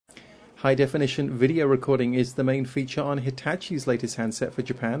High-definition video recording is the main feature on Hitachi's latest handset for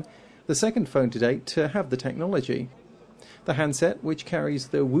Japan, the second phone to date to have the technology. The handset, which carries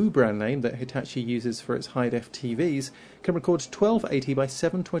the Wu brand name that Hitachi uses for its high-def TVs, can record 1280 by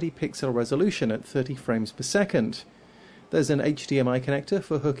 720 pixel resolution at 30 frames per second. There's an HDMI connector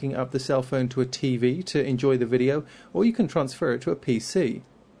for hooking up the cell phone to a TV to enjoy the video, or you can transfer it to a PC.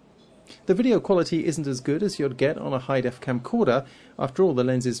 The video quality isn't as good as you'd get on a high-def camcorder. After all, the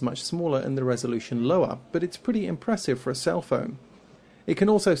lens is much smaller and the resolution lower, but it's pretty impressive for a cell phone. It can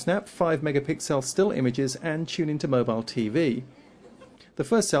also snap 5-megapixel still images and tune into mobile TV. The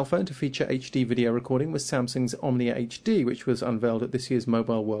first cell phone to feature HD video recording was Samsung's Omnia HD, which was unveiled at this year's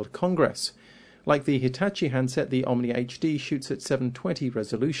Mobile World Congress. Like the Hitachi handset, the Omnia HD shoots at 720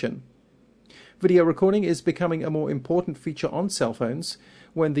 resolution. Video recording is becoming a more important feature on cell phones.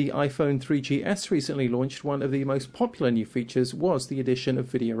 When the iPhone 3GS recently launched, one of the most popular new features was the addition of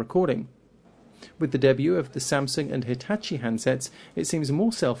video recording. With the debut of the Samsung and Hitachi handsets, it seems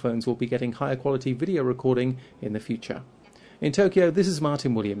more cell phones will be getting higher quality video recording in the future. In Tokyo, this is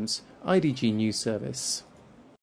Martin Williams, IDG News Service.